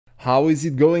How is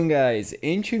it going, guys?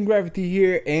 Ancient Gravity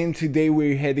here, and today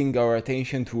we're heading our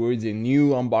attention towards a new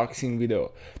unboxing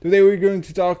video. Today we're going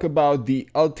to talk about the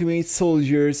Ultimate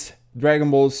Soldiers Dragon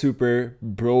Ball Super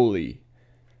Broly.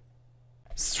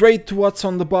 Straight to what's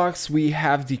on the box, we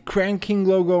have the Crank King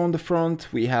logo on the front,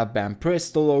 we have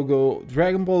Banpresto logo,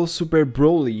 Dragon Ball Super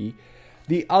Broly,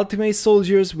 the Ultimate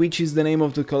Soldiers, which is the name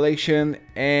of the collection,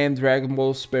 and Dragon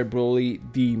Ball Super Broly,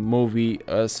 the movie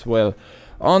as well.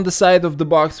 On the side of the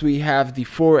box we have the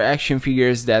 4 action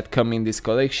figures that come in this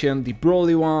collection, the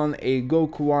Broly one, a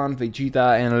Goku one,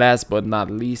 Vegeta, and last but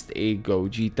not least a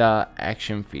Gogeta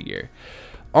action figure.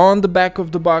 On the back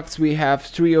of the box we have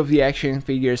 3 of the action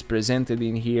figures presented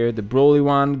in here, the Broly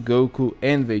one, Goku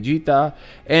and Vegeta,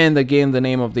 and again the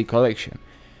name of the collection.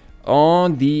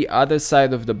 On the other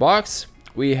side of the box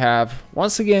we have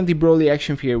once again the Broly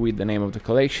action figure with the name of the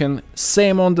collection,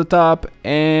 same on the top,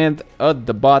 and at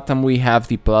the bottom we have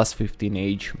the plus 15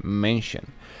 age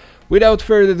mention. Without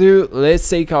further ado, let's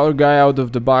take our guy out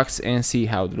of the box and see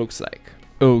how it looks like.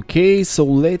 Okay, so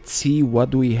let's see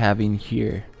what we have in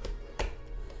here.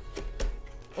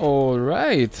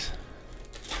 Alright,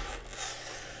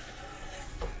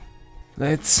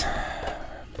 let's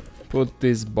put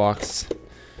this box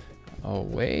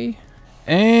away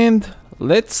and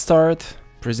let's start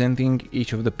presenting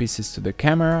each of the pieces to the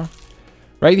camera.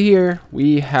 Right here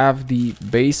we have the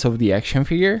base of the action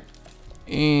figure.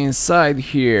 Inside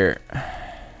here,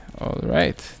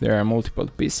 alright, there are multiple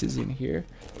pieces in here.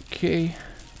 Okay,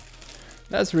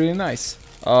 that's really nice.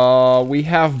 We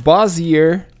have Buzz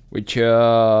here, which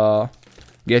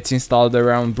gets installed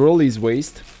around Broly's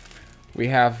waist. We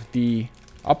have the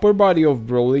upper body of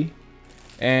Broly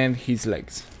and his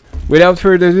legs. Without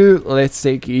further ado, let's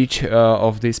take each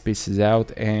of these pieces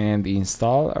out and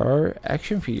install our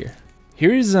action figure.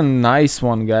 Here is a nice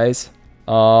one, guys.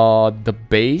 The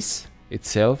base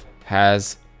itself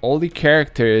has all the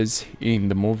characters in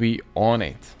the movie on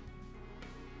it.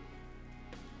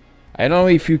 I don't know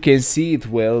if you can see it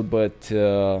well, but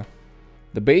the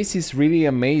base is really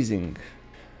amazing.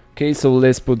 Okay, so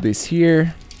let's put this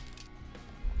here.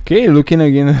 Okay, looking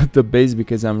again at the base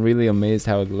because I'm really amazed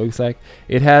how it looks like.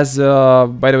 It has,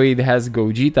 by the way, it has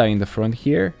Gogeta in the front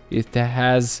here. It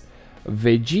has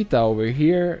Vegeta over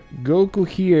here, Goku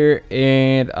here,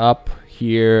 and up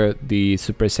here the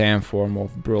Super Saiyan form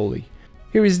of Broly.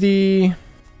 Here is the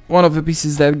one of the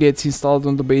pieces that gets installed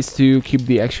on the base to keep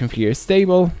the action figure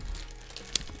stable.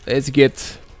 Let's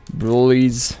get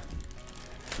Broly's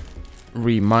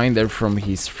reminder from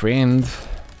his friend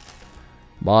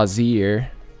Buzz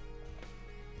here.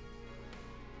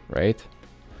 Right,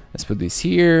 let's put this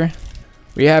here.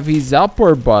 We have his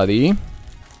upper body,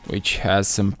 which has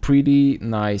some pretty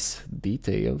nice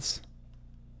details.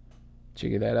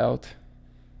 Check that out.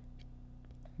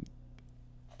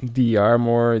 The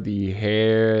armor, the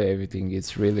hair, everything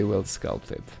is really well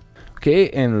sculpted. Okay,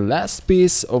 and last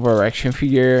piece of our action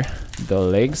figure, the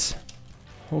legs.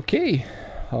 Okay,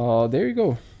 there you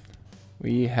go.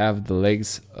 We have the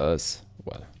legs as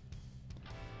well.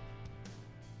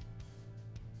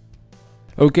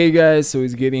 Okay guys, so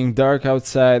it's getting dark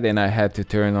outside and I had to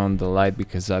turn on the light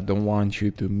because I don't want you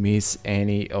to miss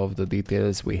any of the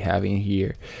details we have in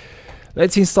here.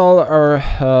 Let's install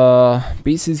our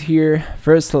pieces here.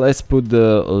 First let's put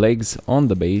the legs on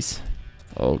the base.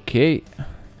 Okay,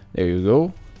 there you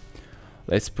go.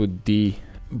 Let's put the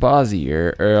Buzz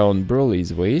here around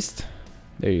Broly's waist.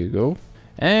 There you go.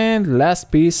 And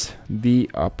last piece, the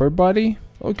upper body.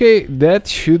 Okay, that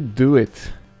should do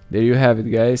it. There you have it,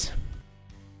 guys.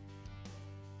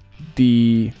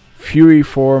 The Fury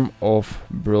form of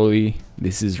Broly.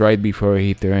 This is right before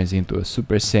he turns into a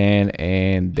Super Saiyan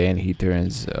and then he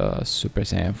turns Super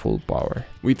Saiyan full power.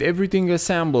 With everything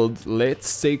assembled,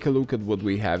 let's take a look at what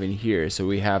we have in here. So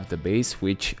we have the base,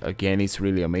 which again is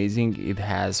really amazing. It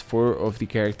has 4 of the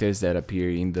characters that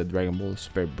appear in the Dragon Ball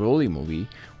Super Broly movie.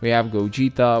 We have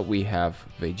Gogeta, we have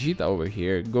Vegeta over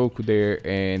here, Goku there,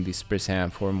 and the Super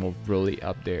Saiyan form of Broly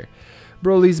up there.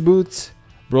 Broly's boots,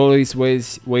 Broly's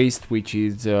waist, which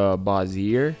is Buzz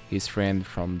here, his friend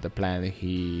from the planet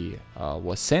he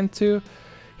was sent to.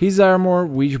 His armor,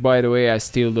 which by the way I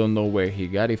still don't know where he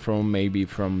got it from, maybe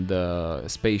from the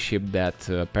spaceship that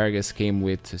Paragus came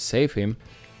with to save him.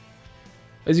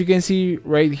 As you can see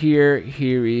right here,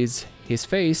 here is his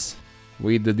face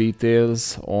with the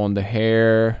details on the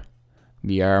hair,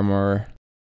 the armor.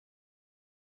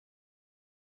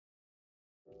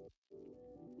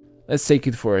 Let's take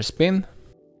it for a spin.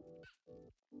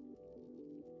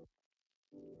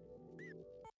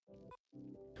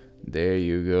 There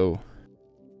you go.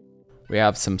 We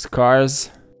have some scars.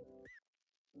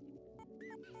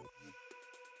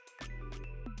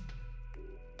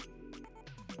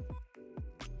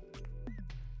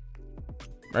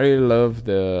 I really love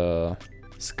the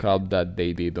sculpt that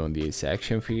they did on this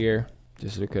action figure.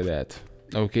 Just look at that.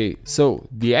 Okay, so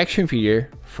the action figure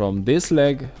from this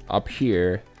leg up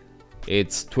here,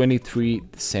 it's 23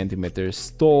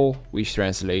 centimeters tall, which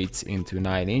translates into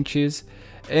 9 inches,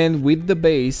 and with the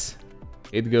base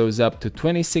it goes up to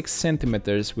 26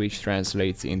 centimeters, which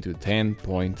translates into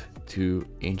 10.2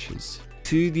 inches.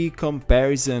 To the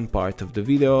comparison part of the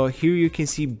video, here you can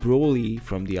see Broly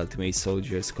from the Ultimate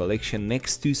Soldiers collection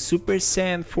next to Super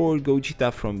Saiyan 4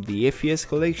 Gogeta from the FES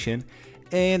collection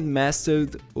and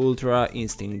Mastered Ultra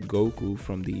Instinct Goku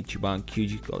from the Ichiban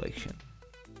Kyuji collection.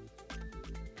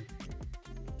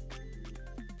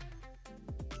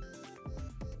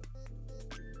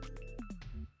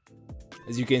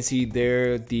 As you can see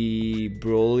there, the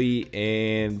Broly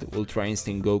and Ultra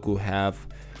Instinct Goku have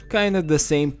kind of the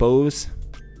same pose,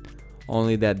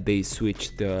 only that they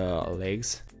switched the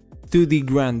legs. To the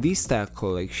Grandista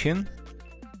collection,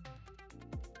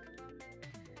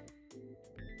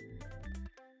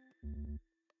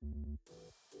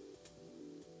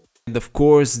 and of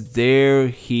course there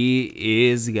he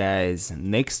is, guys,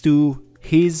 next to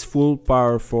his full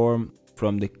power form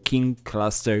from the King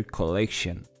Cluster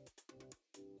collection.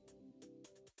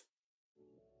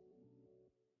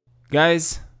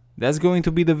 Guys, that's going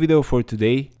to be the video for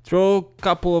today. Throw a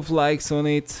couple of likes on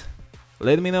it.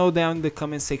 Let me know down in the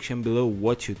comment section below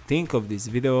what you think of this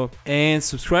video, and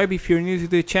subscribe if you're new to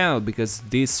the channel because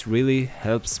this really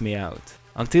helps me out.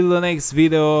 Until the next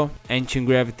video, Ancient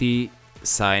Gravity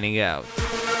signing out.